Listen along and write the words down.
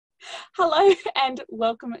Hello and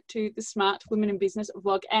welcome to the Smart Women in Business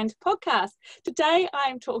vlog and podcast. Today I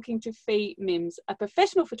am talking to Fi Mims, a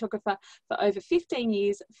professional photographer for over 15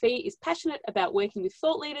 years. Fi is passionate about working with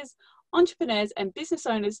thought leaders, entrepreneurs and business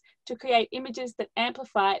owners to create images that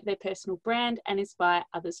amplify their personal brand and inspire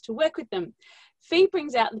others to work with them. Fi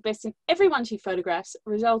brings out the best in everyone she photographs,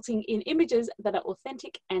 resulting in images that are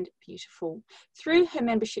authentic and beautiful. Through her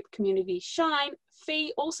membership community Shine,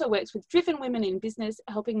 Fi also works with driven women in business,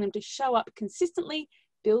 helping them to show up consistently,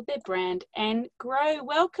 build their brand and grow.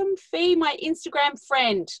 Welcome, Fi, my Instagram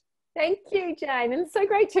friend. Thank you, Jane. And it's so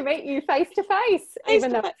great to meet you face to face,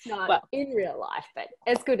 even though it's not in real life, but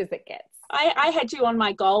as good as it gets. I had you on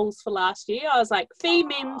my goals for last year. I was like, Fi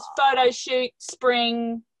Mims, photo shoot,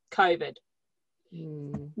 spring, COVID.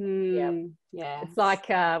 Yeah. It's like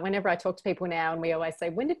whenever I talk to people now and we always say,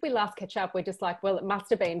 when did we last catch up? We're just like, well, it must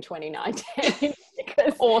have been 2019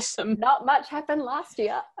 because awesome. Not much happened last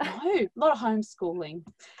year. No, a lot of homeschooling.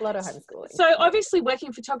 So obviously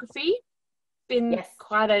working photography, been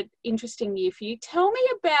quite an interesting year for you. Tell me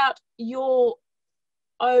about your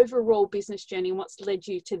overall business journey and what's led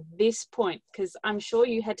you to this point, because I'm sure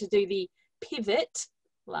you had to do the pivot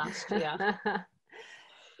last year.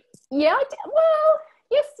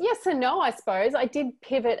 Yes and no, I suppose. I did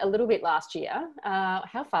pivot a little bit last year.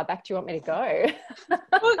 How far back do you want me to go?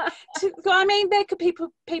 There could be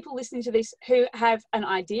people listening to this who have an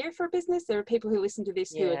idea for a business. There are people who listen to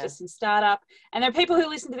this who are just in startup, and there are people who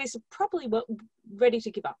listen to this are probably ready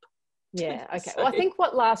to give up. Yeah, okay. Well, I think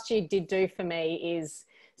what last year did do for me is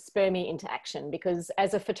spur me into action, because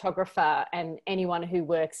as a photographer and anyone who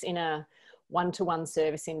works in a one-to-one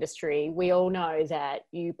service industry, we all know that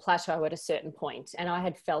you plateau at a certain point, and I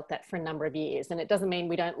had felt that for a number of years. And it doesn't mean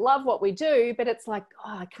we don't love what we do, but it's like,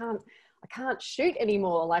 oh, I can't shoot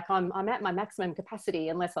anymore. Like I'm at my maximum capacity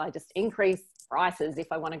unless I just increase prices if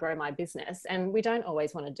I want to grow my business, and we don't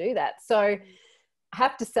always want to do that. So I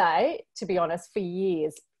have to say, to be honest, for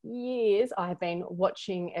years I've been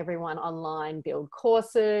watching everyone online build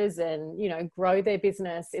courses and, grow their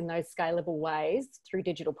business in those scalable ways through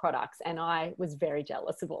digital products. And I was very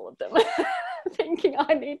jealous of all of them, thinking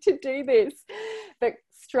I need to do this, but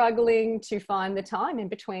struggling to find the time in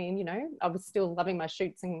between. I was still loving my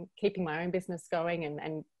shoots and keeping my own business going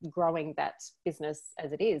and growing that business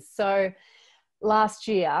as it is. So last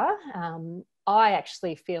year, I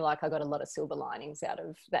actually feel like I got a lot of silver linings out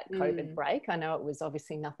of that COVID break. I know it was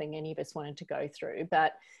obviously nothing any of us wanted to go through,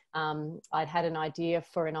 but I'd had an idea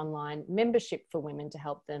for an online membership for women to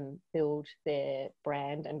help them build their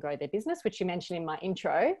brand and grow their business, which you mentioned in my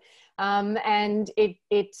intro. And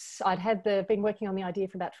I'd been working on the idea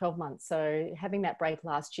for about 12 months. So having that break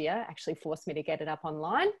last year actually forced me to get it up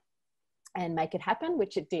online and make it happen,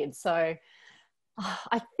 which it did. So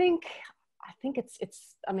I think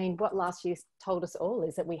what last year told us all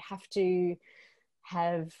is that we have to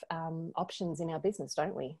have options in our business,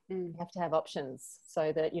 don't we? We have to have options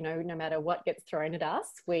so that, no matter what gets thrown at us,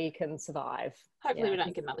 we can survive. Hopefully we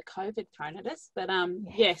don't get another COVID thrown at us, but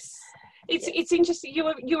yes. It's interesting.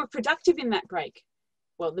 You were productive in that break.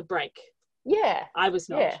 Well, the break. Yeah. I was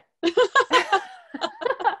not. Yeah.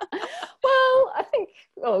 Well, I think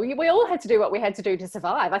we all had to do what we had to do to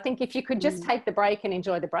survive. I think if you could just take the break and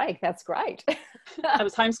enjoy the break, that's great. I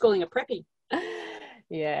was homeschooling a preppy.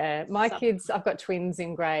 Yeah, my kids, I've got twins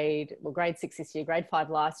in grade 6 this year, grade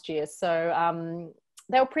 5 last year. So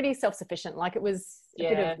they were pretty self-sufficient. Like it was a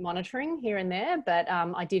bit of monitoring here and there, but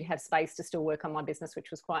I did have space to still work on my business,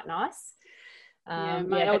 which was quite nice.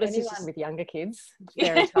 My eldest is with younger kids.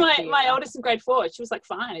 My eldest in grade 4, she was like,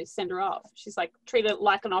 fine, I just send her off. She's like, treat it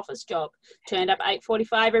like an office job. Turned up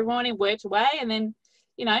 8:45 every morning, worked away, and then,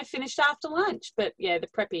 finished after lunch. But yeah, the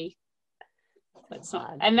preppy, let's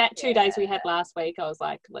not. And that 2 days we had last week, I was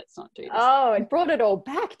like, let's not do this. Oh, it brought it all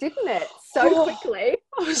back, didn't it? So quickly.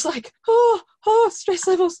 I was like, stress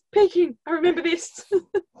levels peaking. I remember this.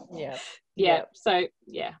 Yeah. So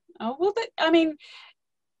yeah. Oh well,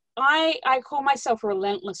 I call myself a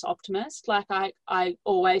relentless optimist. Like I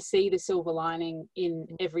always see the silver lining in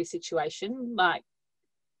every situation.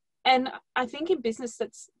 And I think in business,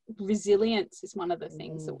 that's resilience is one of the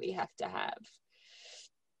things that we have to have.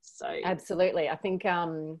 So absolutely. I think,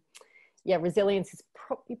 resilience is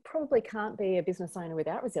you probably can't be a business owner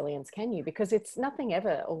without resilience, can you? Because nothing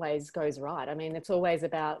ever always goes right. I mean, it's always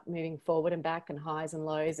about moving forward and back and highs and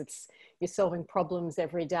lows. You're solving problems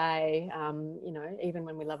every day. Even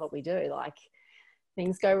when we love what we do, like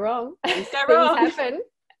things go wrong. Things happen.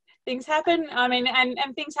 Things happen. I mean, and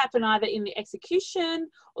things happen either in the execution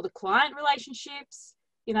or the client relationships.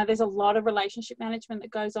 There's a lot of relationship management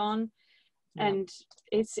that goes on, and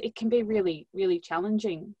it can be really, really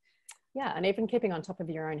challenging. Yeah, and even keeping on top of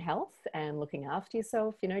your own health and looking after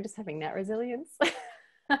yourself, you know, just having that resilience.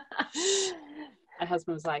 My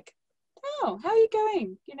husband was like, "Oh, how are you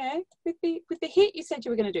going? You know, with the hit you said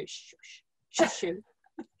you were going to do." Shush, shush, shush.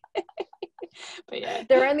 But yeah,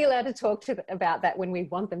 they're only allowed to talk about that when we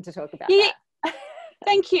want them to talk about that.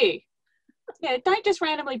 Thank you. Yeah, don't just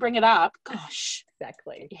randomly bring it up. Gosh,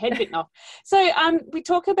 exactly. Your head bitten off. So, we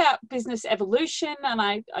talk about business evolution, and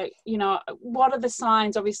I, you know, what are the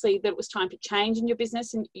signs, obviously, that it was time to change in your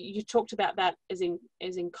business? And you talked about that as in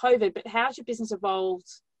COVID. But how's your business evolved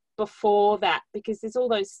before that? Because there's all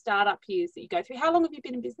those startup years that you go through. How long have you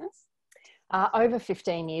been in business? Over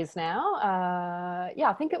 15 years now. Yeah,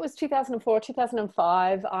 I think it was 2004,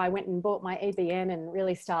 2005. I went and bought my EBN and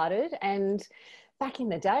really started. And back in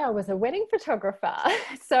the day, I was a wedding photographer.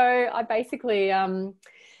 So I basically,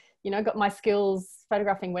 you know, got my skills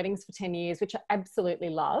photographing weddings for 10 years, which I absolutely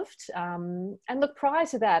loved. And look, prior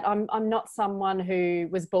to that, I'm not someone who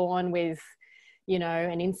was born with, you know,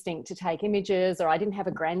 an instinct to take images, or I didn't have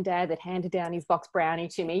a granddad that handed down his box brownie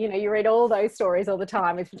to me. You know, you read all those stories all the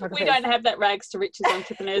time with photographers. We don't have that rags to riches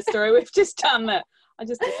entrepreneur story. We've just done that. I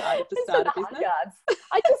just decided to start a business.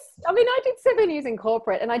 I mean, I did 7 years in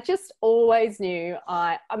corporate, and I just always knew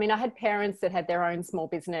I mean, I had parents that had their own small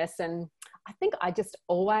business, and I think I just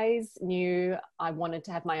always knew I wanted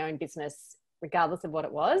to have my own business, regardless of what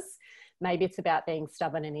it was. Maybe it's about being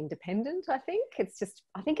stubborn and independent. I think it's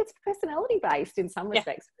personality based in some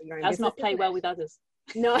respects. Yeah. Does not play well with others.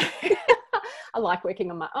 No, I like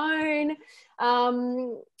working on my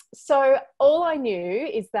own. So all I knew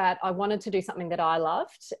is that I wanted to do something that I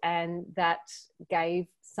loved and that gave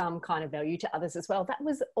some kind of value to others as well. That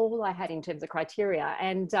was all I had in terms of criteria.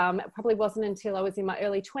 And it probably wasn't until I was in my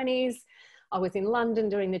early 20s. I was in London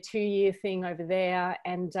doing the 2-year thing over there,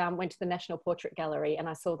 and went to the National Portrait Gallery, and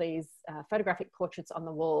I saw these photographic portraits on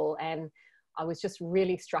the wall, and I was just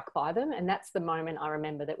really struck by them. And that's the moment I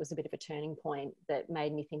remember that was a bit of a turning point that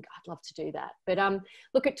made me think I'd love to do that. But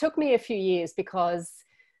look, it took me a few years because,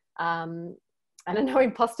 and I know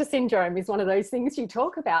imposter syndrome is one of those things you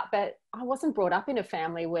talk about, but I wasn't brought up in a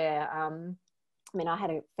family where, I mean, I had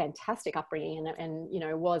a fantastic upbringing and you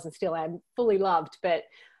know, was and still am fully loved, but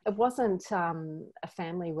it wasn't a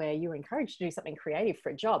family where you were encouraged to do something creative for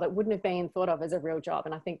a job. It wouldn't have been thought of as a real job.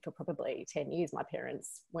 And I think for probably 10 years, my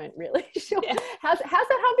parents weren't really sure. Yeah. How's that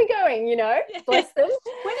hobby going? You know, bless them.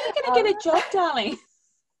 When are you going to get a job, darling?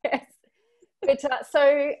 Yes. But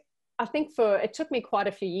so I think it took me quite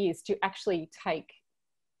a few years to actually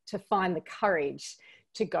find the courage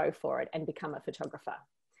to go for it and become a photographer.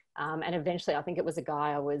 And eventually, I think it was a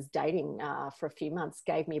guy I was dating for a few months,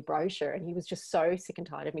 gave me a brochure, and he was just so sick and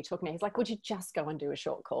tired of me talking to me. He's like, would you just go and do a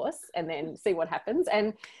short course and then see what happens?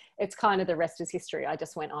 And it's kind of the rest is history. I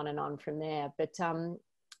just went on and on from there. But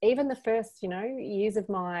even the first, you know, years of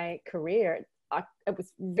my career, it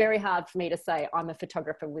was very hard for me to say I'm a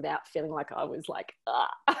photographer without feeling like I was like,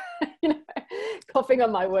 you know, coughing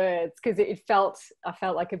on my words, because I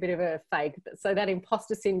felt like a bit of a fake. So that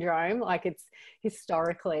imposter syndrome, like it's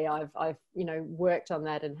historically, I've you know, worked on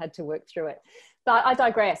that and had to work through it. But I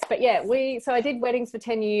digress. But yeah, so I did weddings for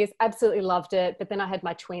 10 years, absolutely loved it. But then I had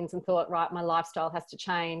my twins and thought, right, my lifestyle has to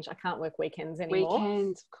change. I can't work weekends anymore.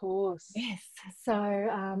 Weekends, of course. Yes. So,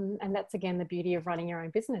 and that's again the beauty of running your own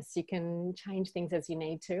business. You can change things as you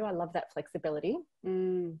need to. I love that flexibility.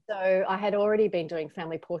 So I had already been doing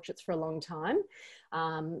family portraits for a long time.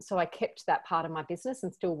 So I kept that part of my business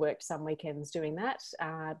and still worked some weekends doing that.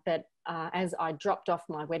 But as I dropped off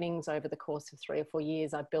my weddings over the course of 3 or 4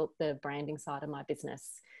 years, I built the branding side of my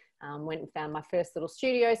business. Went and found my first little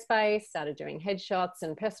studio space, started doing headshots,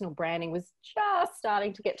 and personal branding was just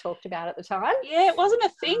starting to get talked about at the time. Yeah, it wasn't a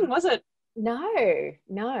thing, was it? No.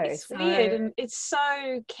 It's weird, and it's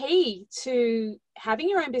so key to having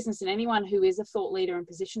your own business, and anyone who is a thought leader and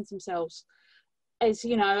positions themselves as,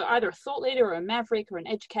 you know, either a thought leader or a maverick or an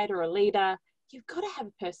educator or a leader, you've got to have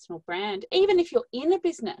a personal brand, even if you're in a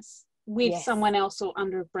business with someone else or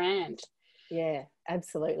under a brand. Yeah,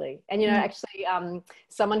 absolutely. And, you know, actually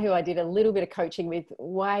someone who I did a little bit of coaching with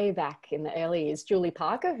way back in the early years, Julie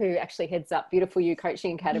Parker, who actually heads up Beautiful You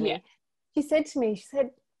Coaching Academy. She said to me, I've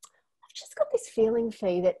just got this feeling,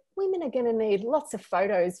 Fi, that women are going to need lots of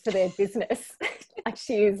photos for their business. Like,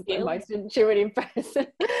 she is the most intuitive person.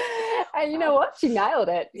 And you know what? She nailed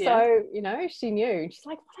it. Yeah. So, you know, she knew. She's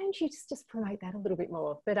like, why don't you just promote that a little bit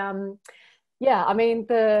more? But yeah, I mean,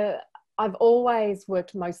 I've always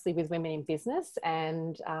worked mostly with women in business.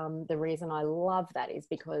 And the reason I love that is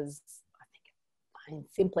because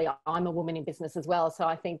I'm a woman in business as well. So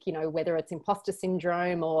I think, you know, whether it's imposter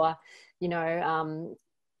syndrome or, you know,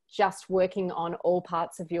 just working on all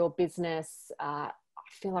parts of your business, I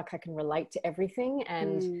feel like I can relate to everything.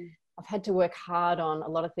 And I've had to work hard on a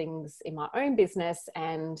lot of things in my own business,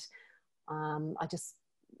 and I just,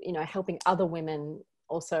 you know, helping other women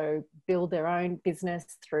also build their own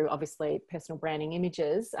business through obviously personal branding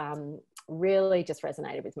images, really just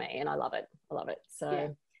resonated with me, and I love it. I love it.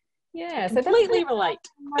 So yeah, so completely relate.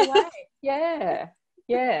 My way.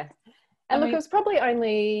 Yeah. And look, it was probably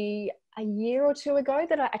only a year or two ago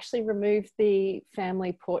that I actually removed the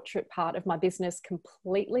family portrait part of my business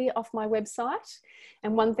completely off my website.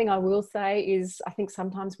 And one thing I will say is I think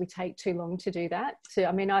sometimes we take too long to do that.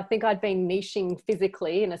 I think I'd been niching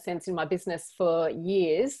physically, in a sense, in my business for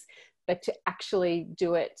years, but to actually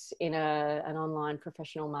do it in an online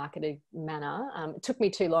professional marketing manner, it took me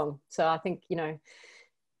too long. So I think, you know,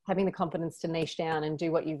 having the confidence to niche down and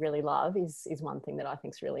do what you really love is one thing that I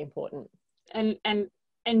think is really important. And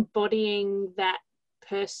embodying that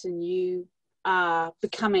person you are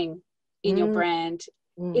becoming in your brand.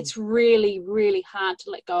 It's really, really hard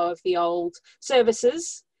to let go of the old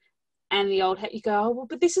services and the old, you go, oh, well,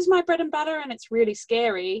 but this is my bread and butter, and it's really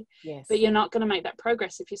scary. Yes. But you're not going to make that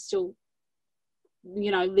progress if you're still,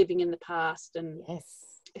 you know, living in the past. And and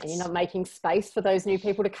you're not making space for those new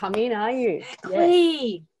people to come in, are you?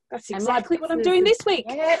 Exactly. Yes. That's exactly what I'm doing this week.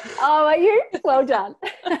 Yeah. Oh, are you? Well done.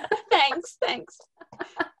 Thanks.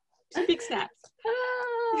 Big snaps.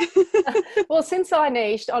 Well, since I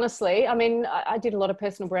niched, honestly, I mean, I did a lot of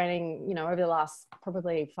personal branding, you know, over the last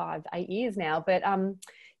probably 5-8 years now, but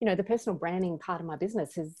you know, the personal branding part of my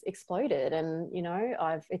business has exploded, and you know,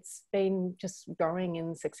 it's been just growing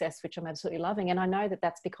in success, which I'm absolutely loving. And I know that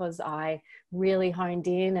that's because I really honed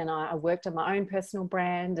in and I worked on my own personal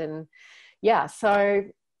brand. And yeah, so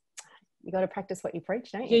you got to practice what you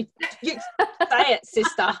preach, don't you? You say it,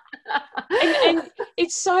 sister. And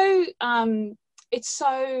it's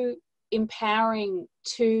so empowering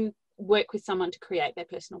to work with someone to create their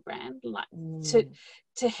personal brand, like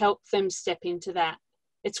to help them step into that.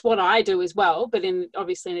 It's what I do as well, but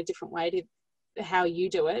obviously in a different way to how you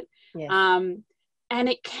do it. Yes. And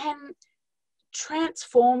it can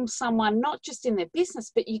transform someone, not just in their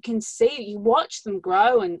business, but you watch them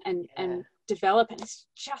grow and develop, and it's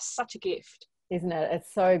just such a gift, isn't it?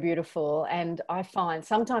 It's so beautiful. And I find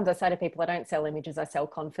sometimes I say to people, I don't sell images, I sell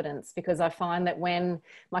confidence, because I find that when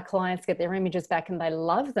my clients get their images back and they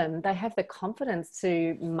love them, they have the confidence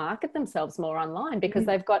to market themselves more online because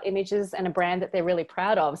they've got images and a brand that they're really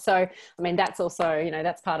proud of. So, I mean, that's also, you know,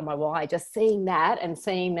 that's part of my why, just seeing that and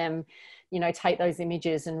seeing them, you know, take those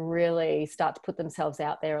images and really start to put themselves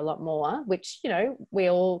out there a lot more, which, you know, we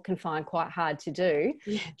all can find quite hard to do.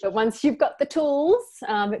 Yeah. But once you've got the tools,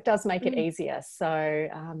 it does make it easier. So,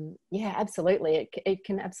 yeah, absolutely. It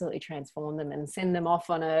can absolutely transform them and send them off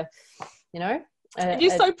on a, you know.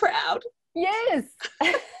 You're so proud. Yes,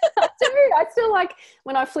 I do. I still, like,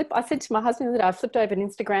 when I said to my husband that I flipped over an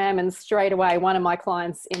Instagram and straight away one of my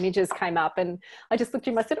clients' images came up, and I just looked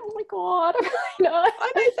at him, I said, oh my God, you know,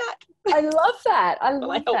 I know that. I love that. I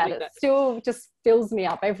love that. It still just fills me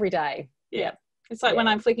up every day. Yeah. It's like when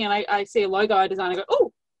I'm flicking and I see a logo I design, I go,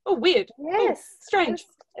 oh, weird. Yes. Oh, strange.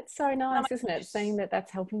 It's so nice, isn't it? Seeing that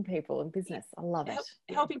that's helping people in business. I love it.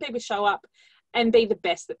 Helping people show up and be the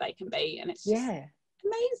best that they can be. And it's just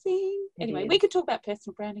amazing. Anyway, we could talk about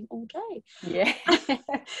personal branding all day. Yeah.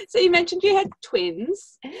 So you mentioned you had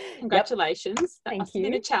twins. Congratulations. Yep. That must have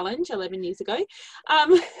been a challenge 11 years ago.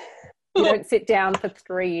 You don't sit down for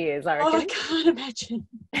 3 years, I reckon. Oh, I can't imagine.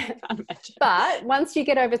 But once you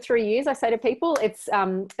get over 3 years, I say to people, it's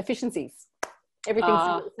efficiencies. Everything's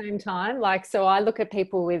at the same time. Like, so I look at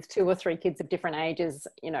people with 2 or 3 kids of different ages,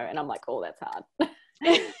 you know, and I'm like, oh, that's hard.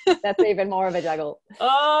 That's even more of a juggle.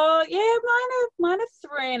 Oh, yeah, mine are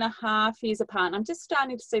 3.5 years apart. I'm just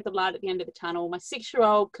starting to see the light at the end of the tunnel. My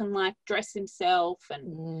 6-year-old can, like, dress himself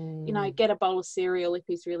and, you know, get a bowl of cereal if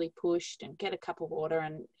he's really pushed and get a cup of water,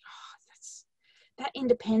 and that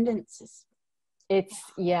independence is...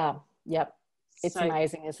 It's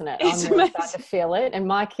amazing, isn't it? I'm really starting to feel it. And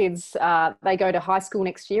my kids, they go to high school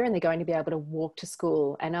next year and they're going to be able to walk to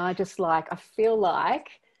school. And I feel like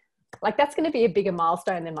that's going to be a bigger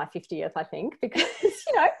milestone than my 50th, I think, because,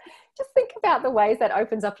 you know, just think about the ways that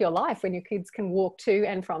opens up your life when your kids can walk to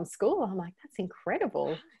and from school. I'm like, that's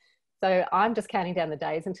incredible. So I'm just counting down the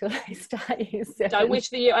days until they start year 7. Don't wish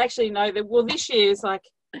the year, actually, no, well, this year is like,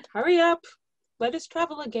 hurry up. Let us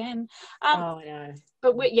travel again. I know.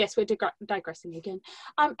 But we're digressing again.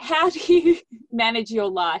 How do you manage your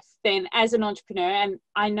life then as an entrepreneur? And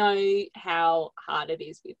I know how hard it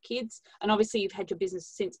is with kids. And obviously you've had your business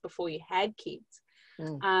since before you had kids.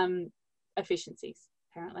 Efficiencies,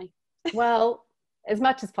 apparently. Well, as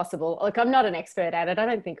much as possible. Look, I'm not an expert at it. I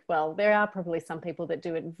don't think, well, there are probably some people that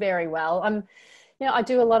do it very well. I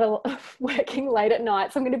do a lot of working late at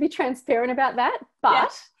night, so I'm going to be transparent about that.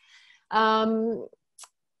 But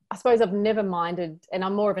I suppose I've never minded, and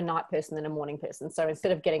I'm more of a night person than a morning person. So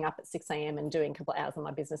instead of getting up at 6 a.m. and doing a couple of hours on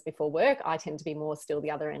my business before work, I tend to be more still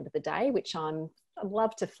the other end of the day, which I'd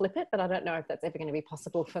love to flip it, but I don't know if that's ever going to be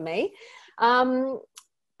possible for me.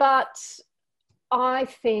 But I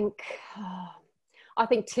think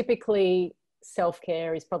typically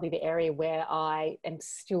self-care is probably the area where I am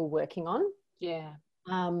still working on. Yeah.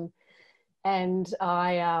 And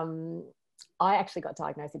I actually got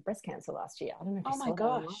diagnosed with breast cancer last year. I don't know if you saw that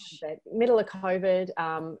online, but middle of COVID,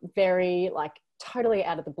 very totally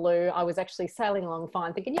out of the blue. I was actually sailing along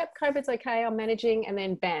fine, thinking, yep, COVID's okay, I'm managing. And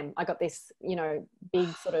then bam, I got this,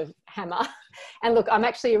 big sort of hammer. And look, I'm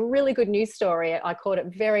actually a really good news story. I caught it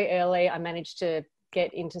very early. I managed to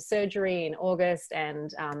get into surgery in August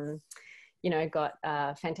and, got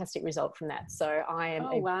a fantastic result from that. So I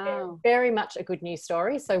am very much a good news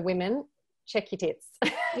story. So women, check your tits.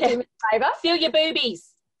 Yeah. Do me a favour. Feel your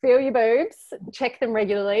boobies. Feel your boobs. Check them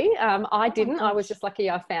regularly. I didn't. I was just lucky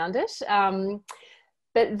I found it.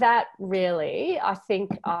 But that really, I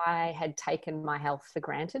think I had taken my health for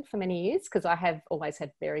granted for many years because I have always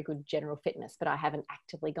had very good general fitness, but I haven't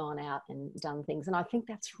actively gone out and done things. And I think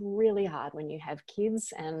that's really hard when you have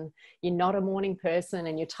kids and you're not a morning person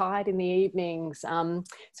and you're tired in the evenings. So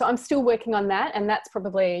I'm still working on that. And that's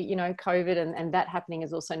probably, COVID and that happening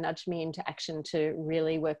has also nudged me into action to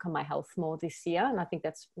really work on my health more this year. And I think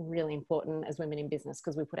that's really important as women in business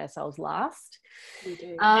because we put ourselves last. We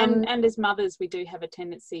do. And as mothers, we do have a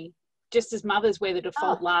tendency, just as mothers, we're the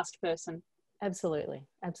default last person. Absolutely.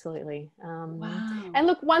 Wow. And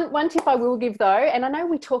look, one tip I will give though, and I know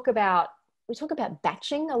we talk about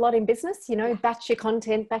batching a lot in business, batch your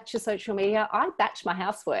content, batch your social media. I batch my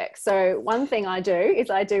housework. So one thing I do is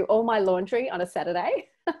I do all my laundry on a Saturday.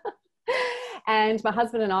 And my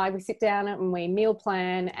husband and I, we sit down and we meal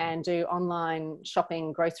plan and do online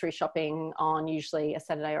shopping, grocery shopping on usually a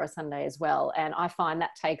Saturday or a Sunday as well. And I find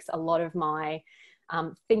that takes a lot of my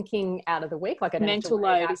thinking out of the week, like a mental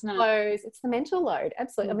load, isn't it? It's the mental load.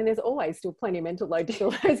 Absolutely. I mean, there's always still plenty of mental load to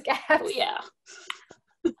fill those gaps. Oh, yeah.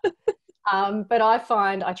 But I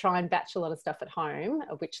find I try and batch a lot of stuff at home,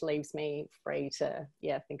 which leaves me free to,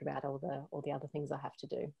 think about all the other things I have to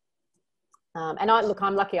do. And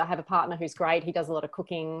I'm lucky. I have a partner who's great. He does a lot of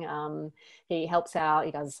cooking. He helps out.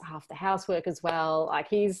 He does half the housework as well.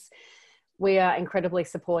 We are incredibly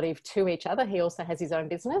supportive to each other. He also has his own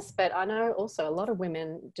business, but I know also a lot of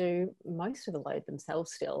women do most of the load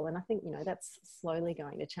themselves still. And I think, that's slowly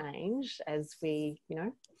going to change as we,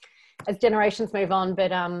 as generations move on.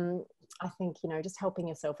 But I think, just helping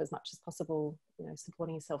yourself as much as possible,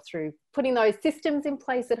 supporting yourself through putting those systems in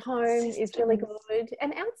place at home is really good.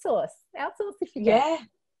 And outsource if you can.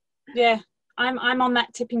 Yeah. I'm on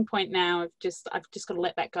that tipping point now. I've just got to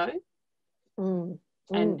let that go.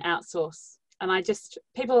 And outsource. And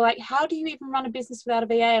people are like, how do you even run a business without a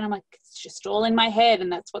VA? And I'm like, it's just all in my head,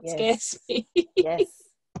 and that's what scares me. Yes.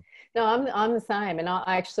 No, I'm the same. And I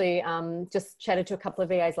actually just chatted to a couple of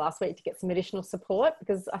VAs last week to get some additional support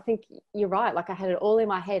because I think you're right. I had it all in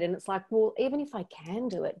my head and it's like, well, even if I can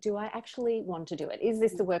do it, do I actually want to do it? Is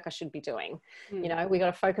this the work I should be doing? We got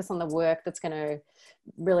to focus on the work that's going to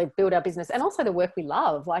really build our business and also the work we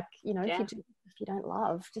love. If you don't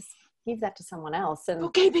love, just give that to someone else. And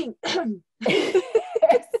bookkeeping.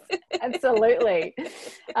 Yes, absolutely.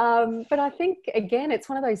 But I think again, it's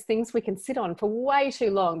one of those things we can sit on for way too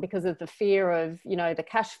long because of the fear of the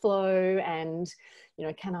cash flow and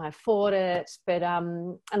can I afford it? But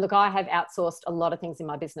and look, I have outsourced a lot of things in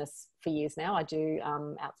my business for years now. I do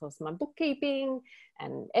outsource my bookkeeping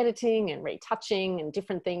and editing and retouching and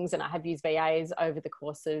different things, and I have used VAs over the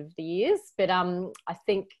course of the years. But I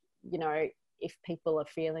think if people are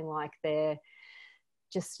feeling like they're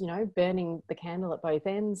just, burning the candle at both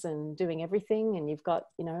ends and doing everything and you've got,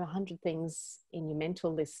 100 things in your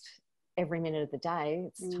mental list every minute of the day,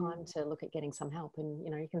 it's time to look at getting some help. And,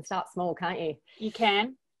 you can start small, can't you? You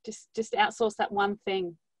can. Just outsource that one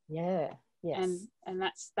thing. Yeah. Yes. And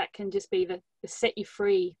that can just be the set you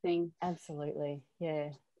free thing. Absolutely. Yeah.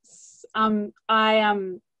 I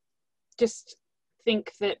just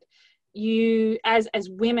think that you, as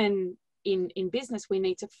women in business, we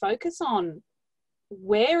need to focus on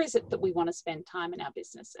where is it that we want to spend time in our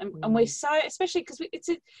business, and we're so, especially because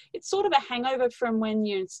it's sort of a hangover from when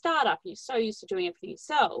you're in startup, you're so used to doing everything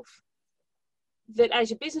yourself that as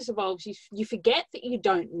your business evolves, you forget that you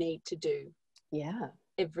don't need to do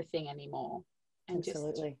everything anymore. And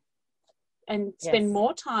absolutely. and spend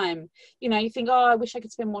more time. You know, you think, oh, I wish I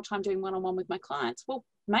could spend more time doing one-on-one with my clients. Well,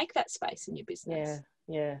 make that space in your business.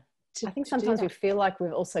 Yeah. I think sometimes we feel like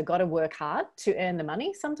we've also got to work hard to earn the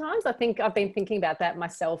money sometimes. I think I've been thinking about that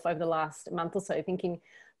myself over the last month or so, thinking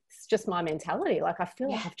it's just my mentality. Like I feel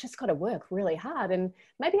like I've just got to work really hard, and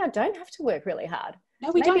maybe I don't have to work really hard.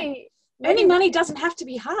 No, we don't. Earning money doesn't have to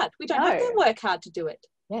be hard. We don't have to work hard to do it.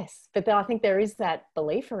 Yes, but I think there is that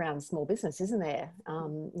belief around small business, isn't there?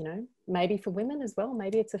 You know, maybe for women as well.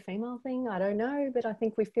 Maybe it's a female thing. I don't know. But I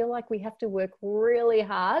think we feel like we have to work really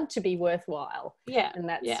hard to be worthwhile. Yeah. And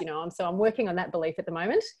that's, you know, so I'm working on that belief at the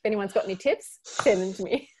moment. If anyone's got any tips, send them to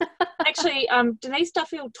me. Actually, Denise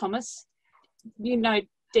Duffield-Thomas, you know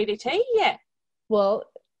DDT? Yeah. Well,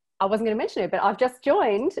 I wasn't going to mention it, but I've just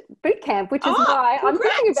joined boot camp, which is why I'm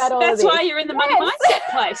thinking about all of this. That's why you're in the money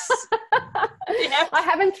mindset place. I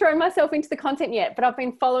haven't thrown myself into the content yet, but I've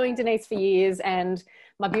been following Denise for years, and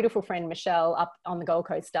my beautiful friend Michelle up on the Gold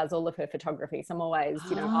Coast does all of her photography. So I'm always,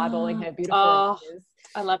 you know, eyeballing her beautiful images.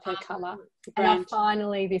 I love her colour. And I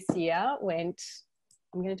finally this year went,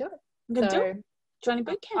 I'm going to do it. I'm going to do it. Joining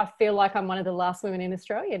boot camp. I feel like I'm one of the last women in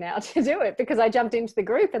Australia now to do it, because I jumped into the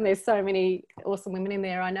group and there's so many awesome women in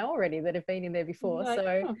there I know already that have been in there before. Like,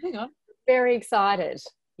 so hang on. Very excited.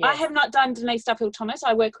 Yes. I have not done Denise Duffield-Thomas.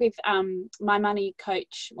 I work with my money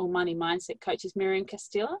coach or money mindset coach is Miriam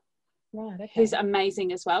Castilla, who's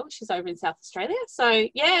amazing as well. She's over in South Australia. So,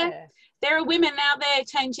 there are women out there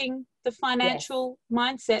changing the financial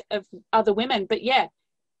mindset of other women. But,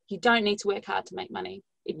 you don't need to work hard to make money.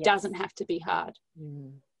 It doesn't have to be hard.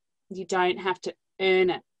 You don't have to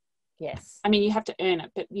earn it. Yes. I mean, you have to earn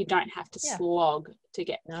it, but you don't have to slog to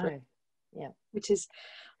get through. Yeah. Which is,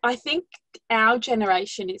 I think our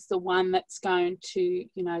generation is the one that's going to,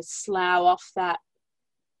 you know, slough off that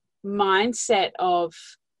mindset of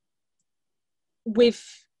we've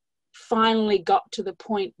finally got to the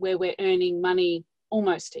point where we're earning money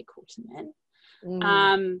almost equal to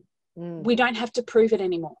men. We don't have to prove it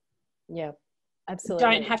anymore. Yeah, absolutely.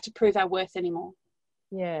 We don't have to prove our worth anymore.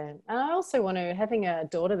 Yeah. And I also want to, having a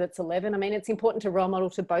daughter that's 11, I mean, it's important to role model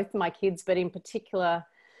to both my kids, but in particular,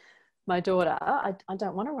 my daughter, I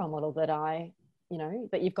don't want a role model that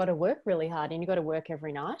that you've got to work really hard and you've got to work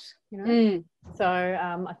every night, you know. So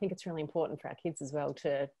I think it's really important for our kids as well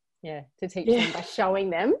to teach them by showing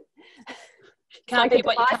them. Can't be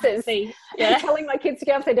what you can't see. Yeah. Telling my kids to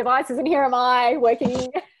get off their devices, and here am I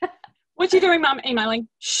working. What are you doing, Mum? Emailing.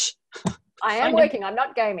 Shh. I am working. I'm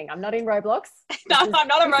not gaming. I'm not in Roblox. No, I'm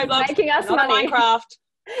not on Roblox. Making us money. Minecraft.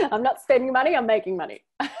 I'm not spending money. I'm making money.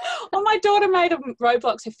 Well, my daughter made a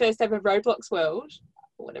Roblox, her first ever Roblox world,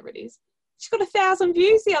 or whatever it is. She got 1,000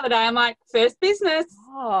 views the other day. I'm like, first business.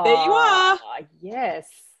 There you are. Yes.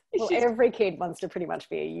 Well, every kid wants to pretty much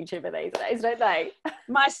be a YouTuber these days, don't they?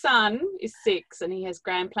 My son is 6 and he has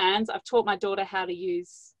grand plans. I've taught my daughter how to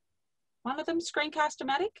use one of them,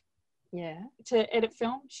 Screencast-O-Matic. Yeah. To edit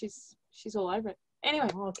film. She's all over it. Anyway.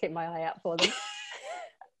 I'll keep my eye out for them.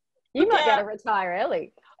 You might go to retire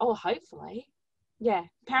early. Oh, hopefully. Yeah.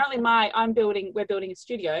 Apparently we're building a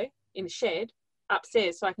studio in a shed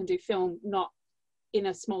upstairs so I can do film not in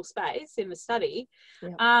a small space in the study.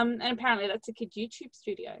 Yep. And apparently that's a kid YouTube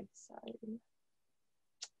studio. So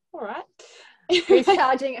all right. Who's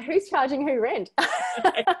charging who rent?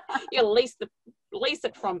 You lease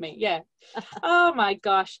it from me. Yeah. Oh my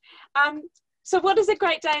gosh. So what does a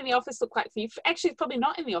great day in the office look like for you? Actually, it's probably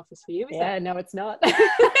not in the office for you, is it? No, it's not.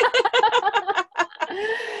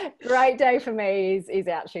 Great day for me is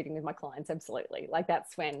out shooting with my clients. Absolutely. Like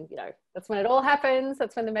that's when it all happens.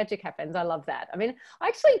 That's when the magic happens. I love that. I mean, I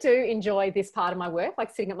actually do enjoy this part of my work,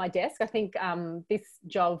 like sitting at my desk. I think this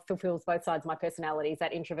job fulfills both sides of my personalities,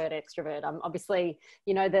 that introvert, extrovert. Obviously,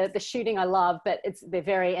 the shooting I love, but they're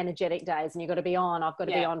very energetic days and you've got to be on. I've got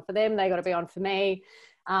to be on for them. They've got to be on for me.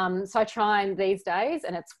 So I try these days,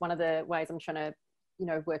 and it's one of the ways I'm trying to,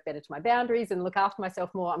 work better to my boundaries and look after myself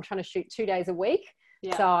more. I'm trying to shoot 2 days a week.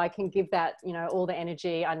 Yeah. So I can give that, all the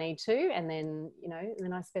energy I need to. And then,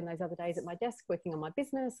 then I spend those other days at my desk working on my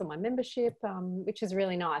business or my membership, which is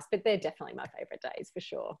really nice. But they're definitely my favorite days for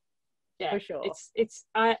sure. Yeah, for sure. It's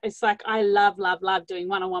like I love doing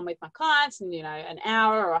one-on-one with my clients and, an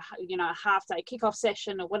hour or, a half day kickoff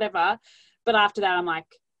session or whatever. But after that, I'm like,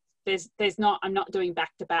 I'm not doing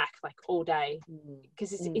back to back like all day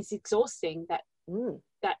because it's exhausting that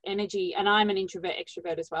energy. And I'm an introvert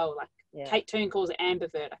extrovert as well. Like Kate Toon calls it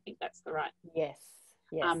ambivert. I think that's the right. Yes.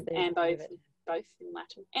 And both in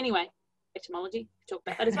Latin. Anyway, etymology, talk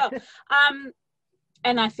about that as well.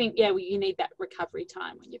 And I think, you need that recovery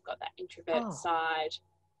time when you've got that introvert side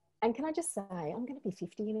And can I just say, I'm going to be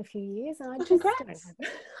 50 in a few years, and Congrats.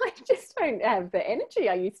 I just don't have the energy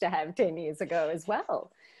I used to have 10 years ago as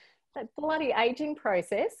well. That bloody aging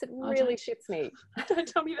process, it really shits me. Don't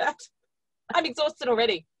tell me that. I'm exhausted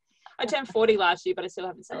already. I turned 40 last year, but I still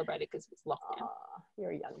haven't celebrated because it was lockdown. Oh,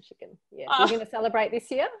 you're a young chicken. Yeah. You're going to celebrate this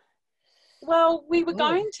year? Well, we were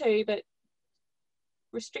going to, but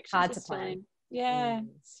restrictions hard are to still plan. in. Yeah,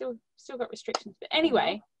 still got restrictions. But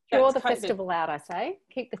anyway, draw the festival out, I say.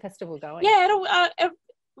 Keep the festival going. Yeah,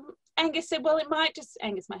 Angus said, well, it might just,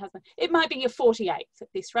 Angus, my husband, it might be your 48th at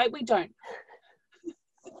this rate. We don't.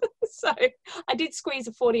 So I did squeeze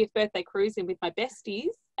a 40th birthday cruise in with my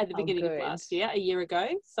besties at the beginning of last year, a year ago.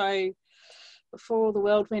 So before all the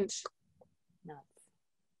world went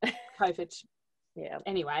nuts. COVID. Yeah.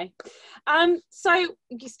 Anyway, so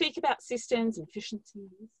you speak about systems and efficiencies.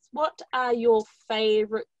 What are your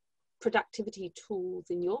favourite productivity tools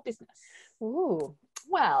in your business? Ooh,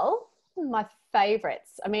 well, my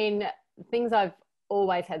favourites. I mean, things I've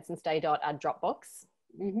always had since day dot are Dropbox.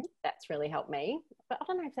 That's really helped me. But I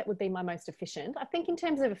don't know if that would be my most efficient. I think in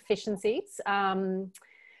terms of efficiencies,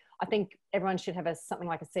 I think everyone should have something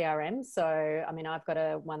like a CRM. So, I mean, I've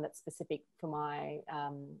got one that's specific for my,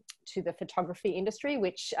 to the photography industry,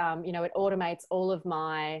 which, you know, it automates all of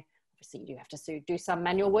my, obviously you do have to do some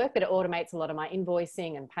manual work, but it automates a lot of my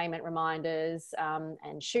invoicing and payment reminders,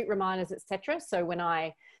 and shoot reminders, etc. So when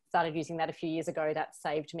I started using that a few years ago, that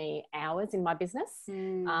saved me hours in my business.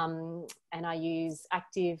 And I use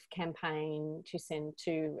Active Campaign to send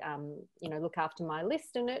to, you know, look after my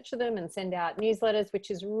list and nurture them and send out newsletters,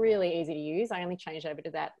 which is really easy to use. I only changed over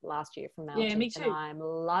to that last year from MailChimp. Yeah, me too. And I'm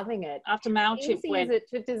loving it. After MailChimp easy is it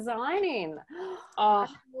to design in? Oh, I'm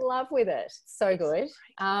in love with it. So good.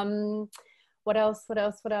 What else?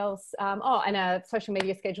 And a social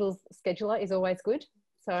media scheduler is always good.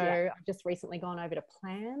 So I've just recently gone over to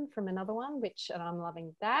Plan from another one, and I'm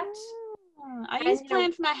loving that. I use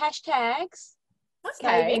Plan for my hashtags,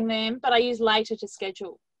 saving them, but I use Later to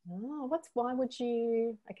schedule. Oh, why would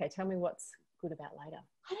you? Okay, tell me what's good about Later.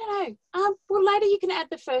 I don't know. Well, Later you can add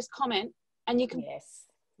the first comment, and you can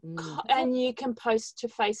and you can post to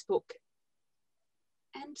Facebook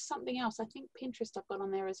and something else. I think Pinterest I've got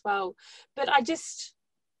on there as well. But I just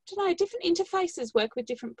don't know, different interfaces work with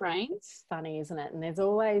different brains. It's funny, isn't it? And there's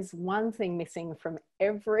always one thing missing from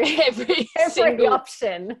every single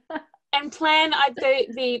option. And Plan,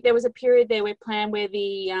 there was a period there where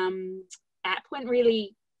the app went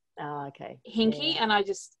really hinky, and I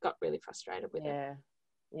just got really frustrated with it.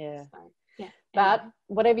 Yeah. So, but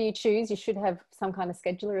whatever you choose, you should have some kind of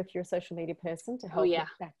scheduler if you're a social media person to help with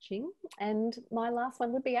batching. And my last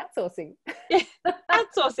one would be outsourcing. Yeah,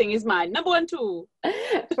 outsourcing is my number one tool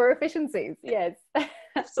for efficiencies. Yes,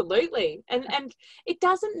 absolutely. And it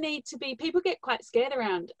doesn't need to be. People get quite scared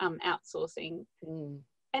around outsourcing,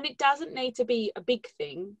 and it doesn't need to be a big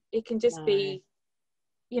thing. It can just be,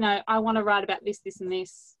 you know, I want to write about this, and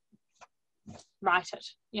this. Write it,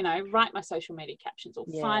 you know, write my social media captions, or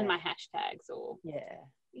find my hashtags, or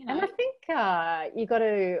you know. And I think you got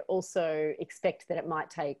to also expect that it might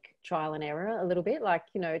take trial and error a little bit. Like,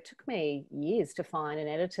 you know, it took me years to find an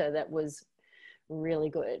editor that was really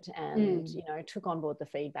good and you know, took on board the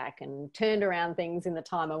feedback and turned around things in the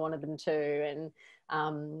time I wanted them to.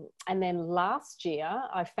 And then last year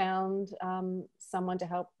I found someone to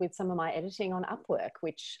help with some of my editing on Upwork,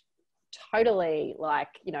 which totally,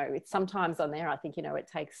 like, you know, it's sometimes on there, I think, you know, it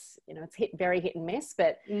takes, you know, it's very hit and miss,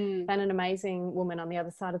 but found an amazing woman on the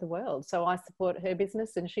other side of the world. So I support her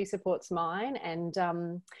business and she supports mine. And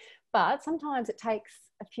but sometimes it takes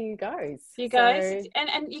a few goes.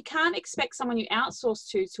 And you can't expect someone you outsource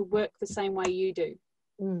to work the same way you do.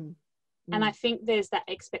 And I think there's that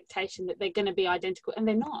expectation that they're going to be identical, and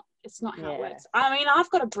they're not. It's not how it works. I mean, I've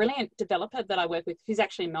got a brilliant developer that I work with who's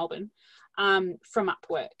actually in Melbourne, from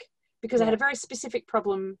Upwork, because I had a very specific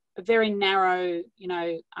problem, a very narrow, you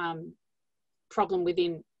know, problem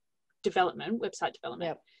within development, website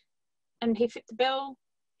development. And he fit the bill.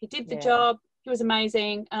 He did the job. He was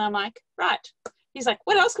amazing. And I'm like, right. He's like,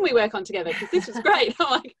 what else can we work on together? Because this is great.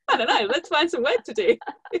 I'm like, I don't know. Let's find some work to do.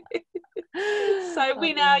 So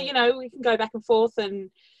we now, you know, we can go back and forth, and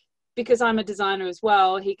because I'm a designer as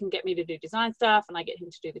well, he can get me to do design stuff and I get him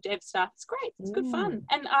to do the dev stuff. It's great. It's good fun.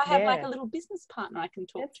 And I have like a little business partner I can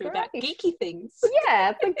talk to about geeky things.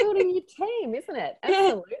 Yeah, it's like building your team, isn't it?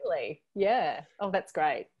 Absolutely. Yeah. Oh, that's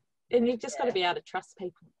great. And you've just got to be able to trust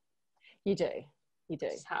people. You do.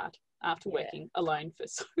 It's hard after working alone for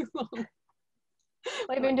so long.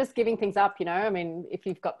 Well, even just giving things up, you know, I mean, if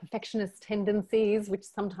you've got perfectionist tendencies, which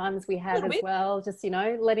sometimes we have as well, just, you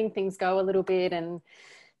know, letting things go a little bit and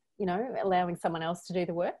you know, allowing someone else to do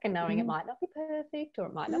the work and knowing it might not be perfect or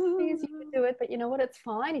it might not be easy to do it, but you know what, it's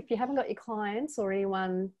fine. If you haven't got your clients or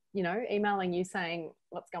anyone, you know, emailing you saying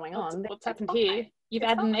what's going on. What's happened here? You've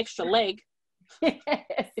added an extra leg.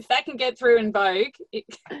 Yes. If that can get through in Vogue.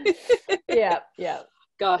 Yeah.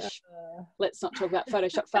 Gosh, let's not talk about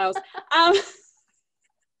Photoshop fails.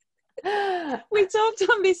 We talked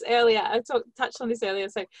on this earlier. Touched on this earlier.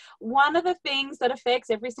 So one of the things that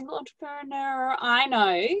affects every single entrepreneur I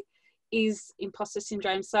know is imposter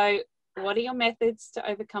syndrome. So what are your methods to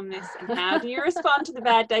overcome this, and how do you respond to the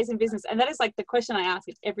bad days in business? And that is like the question I ask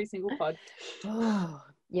in every single pod. Oh,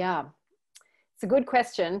 yeah. It's a good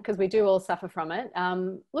question because we do all suffer from it.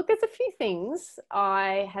 Look, there's a few things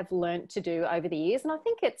I have learned to do over the years, and I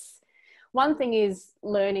think one thing is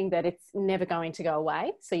learning that it's never going to go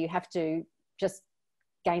away. So you have to just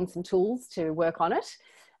gain some tools to work on it.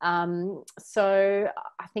 So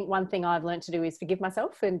I think one thing I've learned to do is forgive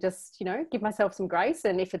myself and just, you know, give myself some grace.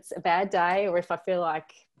 And if it's a bad day or if I feel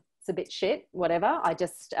like it's a bit shit, whatever, I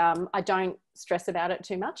just, I don't stress about it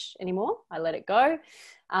too much anymore. I let it go.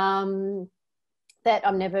 That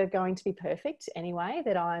I'm never going to be perfect anyway,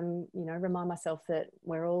 that I'm, you know, remind myself that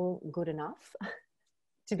we're all good enough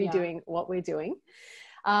to be doing what we're doing.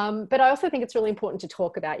 But I also think it's really important to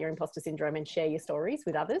talk about your imposter syndrome and share your stories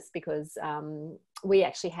with others, because we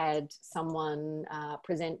actually had someone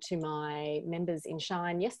present to my members in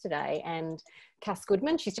Shine yesterday, and Cass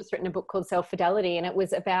Goodman, she's just written a book called Self-Fidelity, and it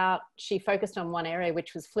was about, she focused on one area,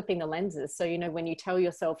 which was flipping the lenses. So, you know, when you tell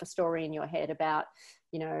yourself a story in your head about,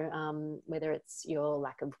 you know, whether it's your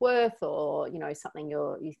lack of worth or, you know, something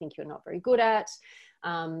you think you're not very good at,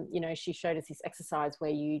 you know, she showed us this exercise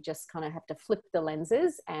where you just kind of have to flip the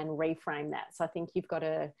lenses and reframe that. So I think you've got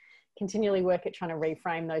to continually work at trying to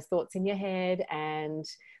reframe those thoughts in your head and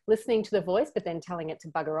listening to the voice, but then telling it to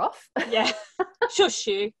bugger off. Yeah. Shush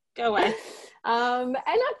you. Go away. And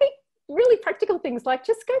I think really practical things like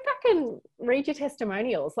just go back and read your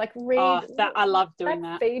testimonials, like read that. I love doing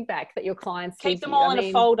that. Feedback that your clients keep them all in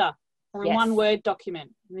a folder or in one Word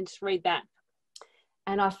document, and then just read that.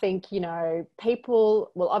 And I think, you know,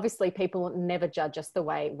 people obviously people never judge us the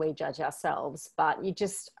way we judge ourselves, but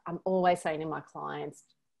I'm always saying to my clients,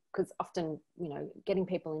 because often, you know, getting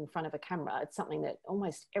people in front of a camera, it's something that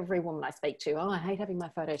almost every woman I speak to, I hate having my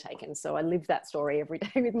photo taken. So I live that story every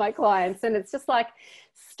day with my clients. And it's just like,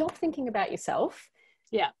 stop thinking about yourself.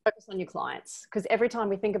 Yeah. Focus on your clients. Because every time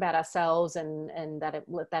we think about ourselves and that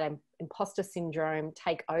imposter syndrome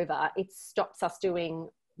take over, it stops us doing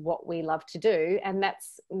what we love to do. And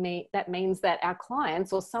that means that our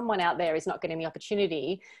clients or someone out there is not getting the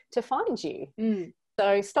opportunity to find you.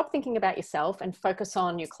 So stop thinking about yourself and focus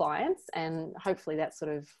on your clients, and hopefully that sort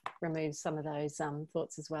of removes some of those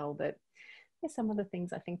thoughts as well. But there's some of the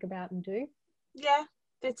things I think about and do. Yeah,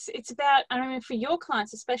 it's about, I mean, for your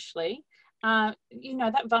clients especially, you know,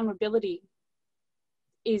 that vulnerability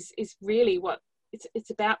is really what it's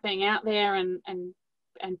about, being out there and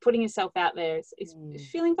putting yourself out there is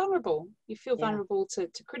feeling vulnerable. You feel vulnerable to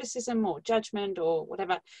criticism or judgment or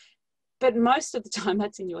whatever, but most of the time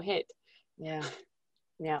that's in your head.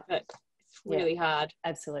 But it's really hard.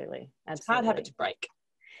 Absolutely. It's a hard habit to break.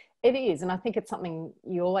 It is, and I think it's something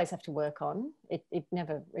you always have to work on. It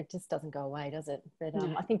just doesn't go away, does it? But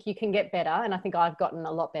I think you can get better, and I think I've gotten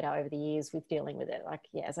a lot better over the years with dealing with it. Like,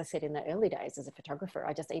 as I said, in the early days as a photographer,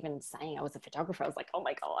 even saying I was a photographer, I was like, oh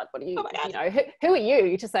my God, what are you, you know, who are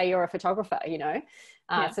you to say you're a photographer, you know?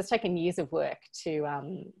 So it's taken years of work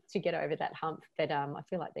to get over that hump. But I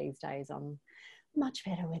feel like these days I'm much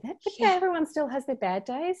better with it. But everyone still has their bad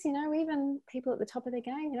days, you know, even people at the top of their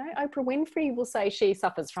game, you know. Oprah Winfrey will say she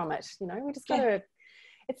suffers from it, you know. We just got to,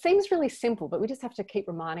 it seems really simple, but we just have to keep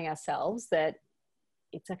reminding ourselves that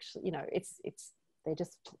it's actually, you know, they're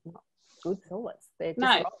just not good thoughts. They're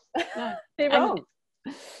just wrong. They're wrong.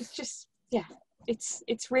 It's just, it's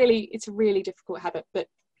a really difficult habit, but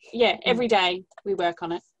every day we work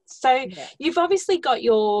on it. So you've obviously got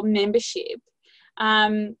your membership.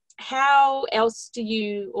 How else do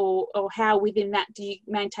you, or how within that do you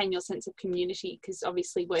maintain your sense of community? Because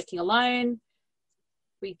obviously working alone,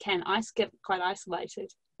 we can get quite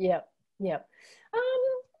isolated.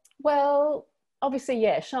 Well, obviously,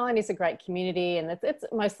 Shine is a great community, and it's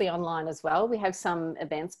mostly online as well. We have some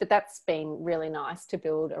events, but that's been really nice to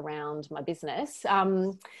build around my business.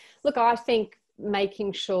 Look, I think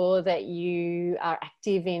making sure that you are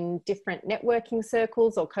active in different networking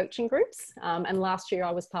circles or coaching groups. And last year I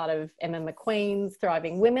was part of Emma McQueen's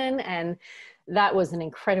Thriving Women, and that was an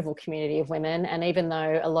incredible community of women. And even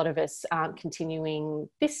though a lot of us aren't continuing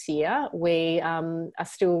this year, we are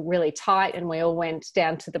still really tight, and we all went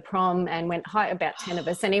down to the prom and went about 10 of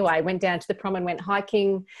us anyway, went down to the prom and went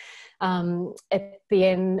hiking at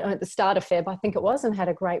the start of Feb, I think it was, and had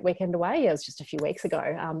a great weekend away. It was just a few weeks ago.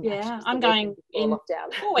 I'm going in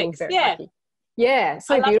lockdown. 4 weeks. Yeah. Lucky. Yeah.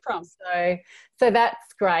 So I love beautiful. prom. So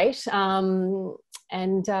that's great. So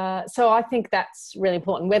I think that's really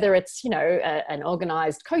important, whether it's, an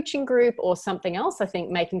organised coaching group or something else. I think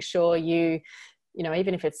making sure even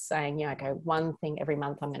if it's saying, okay, one thing every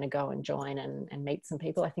month I'm going to go and join and meet some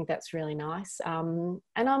people, I think that's really nice. And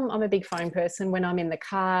I'm a big phone person. When I'm in the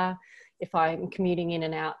car, if I'm commuting in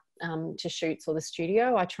and out to shoots or the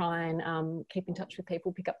studio, I try and keep in touch with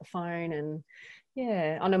people, pick up the phone, and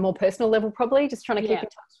on a more personal level, probably just trying to keep in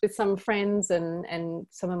touch with some friends and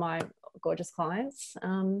some of my gorgeous clients.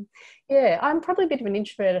 I'm probably a bit of an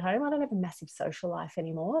introvert at home. I don't have a massive social life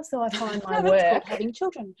anymore, so I find my work having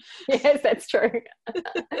children. Yes, that's true.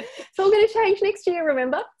 It's all going to change next year,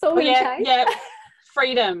 remember? It's all going to change. Yeah,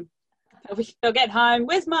 freedom. They'll get home.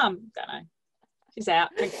 Where's mum? Don't know. She's out.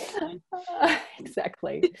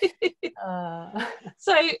 Exactly.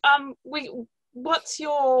 So what's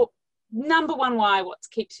your number one why? What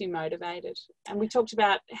keeps you motivated? And we talked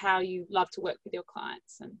about how you love to work with your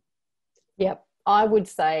clients. And yep, I would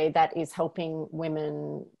say that is helping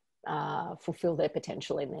women fulfill their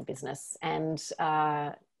potential in their business. And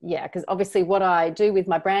because obviously what I do with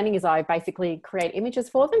my branding is I basically create images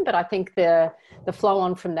for them, but I think the flow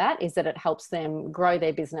on from that is that it helps them grow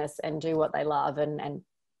their business and do what they love and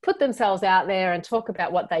put themselves out there and talk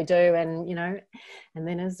about what they do, and and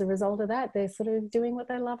then as a result of that, they're sort of doing what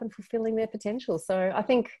they love and fulfilling their potential. So I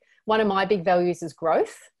think one of my big values is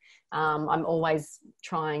growth. I'm always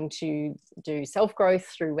trying to do self-growth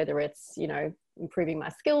through whether it's improving my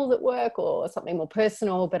skills at work or something more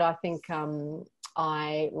personal, but I think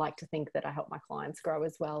I like to think that I help my clients grow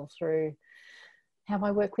as well through how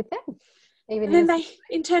I work with them. And then they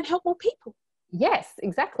in turn help more people. Yes,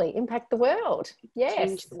 exactly. Impact the world. Yes.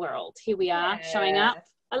 Change the world. Here we are, showing up.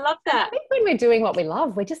 I love that. I think when we're doing what we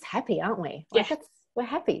love, we're just happy, aren't we? We're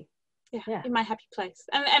happy. Yeah, in my happy place.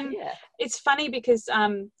 And it's funny because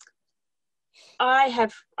I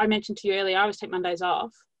mentioned to you earlier, I always take Mondays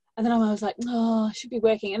off. And then I was like, I should be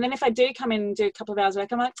working. And then if I do come in and do a couple of hours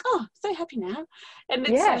work, I'm like, I'm so happy now. And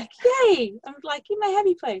it's like, yay. I'm like in my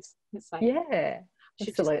happy place. It's like,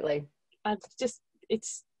 absolutely. I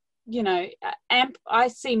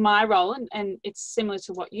see my role, and it's similar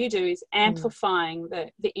to what you do, is amplifying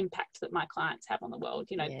the impact that my clients have on the world.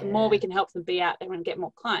 The more we can help them be out there and get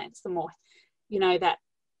more clients, the more, that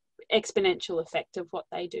exponential effect of what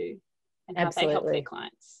they do and how they help their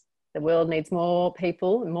clients. The world needs more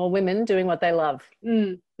people, more women doing what they love.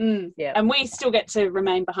 Yeah. And we still get to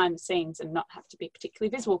remain behind the scenes and not have to be particularly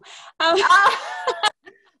visible. Oh,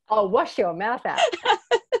 wash your mouth out.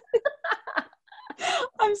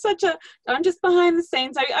 I'm just behind the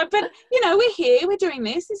scenes. But we're here, we're doing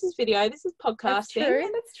this. This is video, this is podcasting.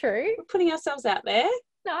 That's true. We're putting ourselves out there.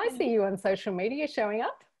 No, I see you on social media showing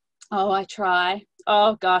up. Oh, I try.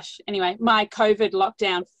 Oh gosh. Anyway, my COVID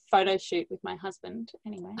lockdown photo shoot with my husband.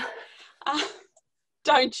 Anyway,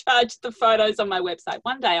 don't judge the photos on my website.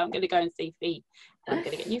 One day I'm going to go and see Fi. I'm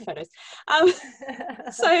going to get new photos.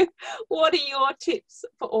 So what are your tips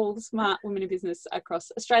for all the smart women in business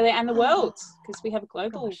across Australia and the world? Because we have a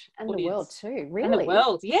global and audience. The world too, really. And the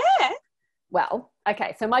world, yeah. Well,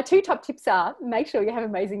 okay, so my 2 top tips are make sure you have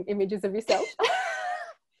amazing images of yourself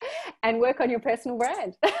and work on your personal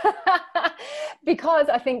brand. Because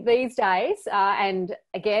I think these days, and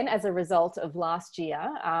again, as a result of last year,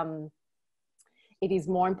 it is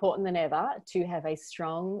more important than ever to have a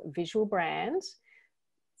strong visual brand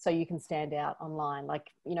so you can stand out online. Like,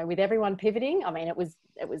 with everyone pivoting, I mean, it was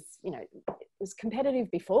competitive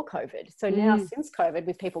before COVID. So now since COVID,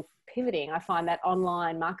 with people pivoting, I find that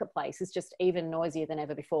online marketplace is just even noisier than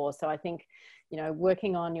ever before. So I think,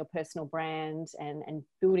 working on your personal brand and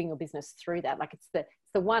building your business through that, like it's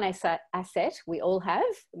the one asset we all have.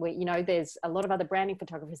 There's a lot of other branding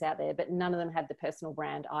photographers out there, but none of them have the personal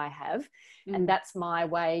brand I have. And that's my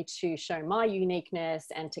way to show my uniqueness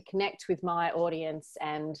and to connect with my audience.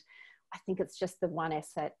 And I think it's just the one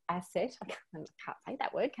asset. I can't say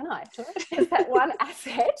that word, can I? It's that one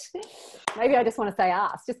asset. Maybe I just want to say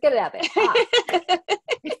ass. Just get it out there. Ass.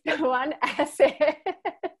 It's the one asset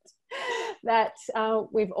that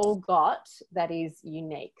we've all got that is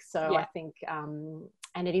unique. So Yeah. I think,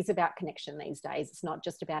 and it is about connection these days. It's not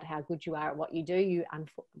just about how good you are at what you do.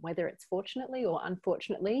 Whether it's fortunately or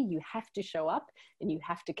unfortunately, you have to show up and you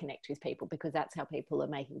have to connect with people, because that's how people are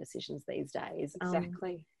making decisions these days.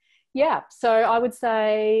 Exactly. Yeah. So I would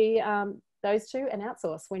say those two, and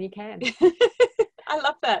outsource when you can. I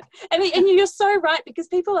love that. And you're so right, because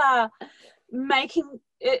people are making,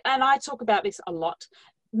 and I talk about this a lot,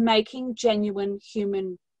 making genuine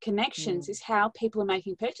human connections is how people are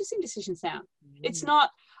making purchasing decisions now. It's not,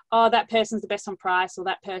 oh, that person's the best on price, or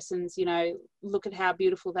that person's, you know, look at how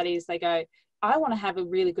beautiful that is. They go, I want to have a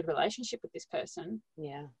really good relationship with this person.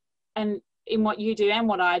 Yeah. And in what you do and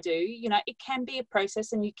what I do, you know, it can be a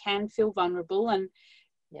process, and you can feel vulnerable, and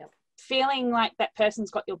feeling like that person's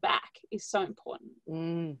got your back is so important.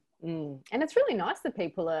 And it's really nice that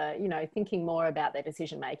people are, you know, thinking more about their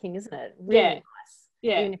decision making, isn't it? Really nice.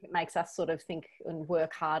 Yeah. Even if it makes us sort of think and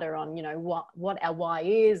work harder on, you know, what our why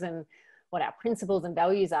is and what our principles and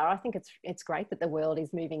values are. I think it's great that the world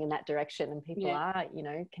is moving in that direction, and people are, you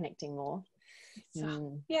know, connecting more.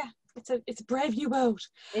 Yeah, it's a brave new world.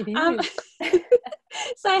 It is.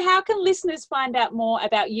 So how can listeners find out more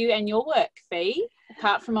about you and your work, Fi,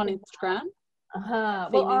 apart from on Instagram?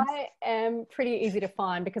 Well, I am pretty easy to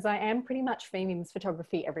find, because I am pretty much Fi Mims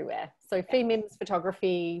Photography everywhere. So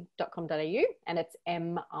fimimsphotography.com.au, and it's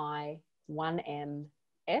MI1MS.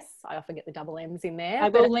 I often get the double M's in there. I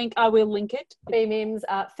will link it. Fi Mims,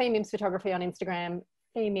 Fi Mims Photography on Instagram,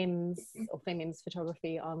 Fi Mims or Fi Mims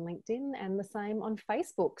Photography on LinkedIn, and the same on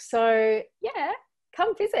Facebook. So yeah,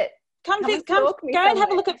 come visit. Come go and have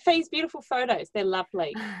a look at Fi's beautiful photos. They're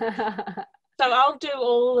lovely. So I'll do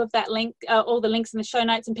all of that all the links in the show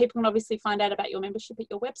notes, and people can obviously find out about your membership at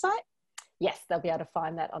your website. Yes, they'll be able to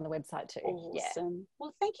find that on the website too. Awesome. Yeah.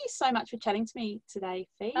 Well, thank you so much for chatting to me today,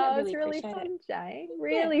 Fi. Oh, it's really fun, Jane.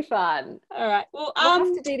 Really fun. All right. Well, we'll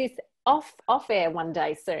have to do this off air one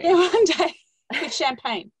day soon. Yeah, one day with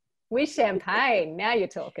champagne. With champagne. Now you're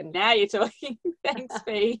talking. Now you're talking. Thanks,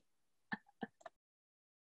 Fi.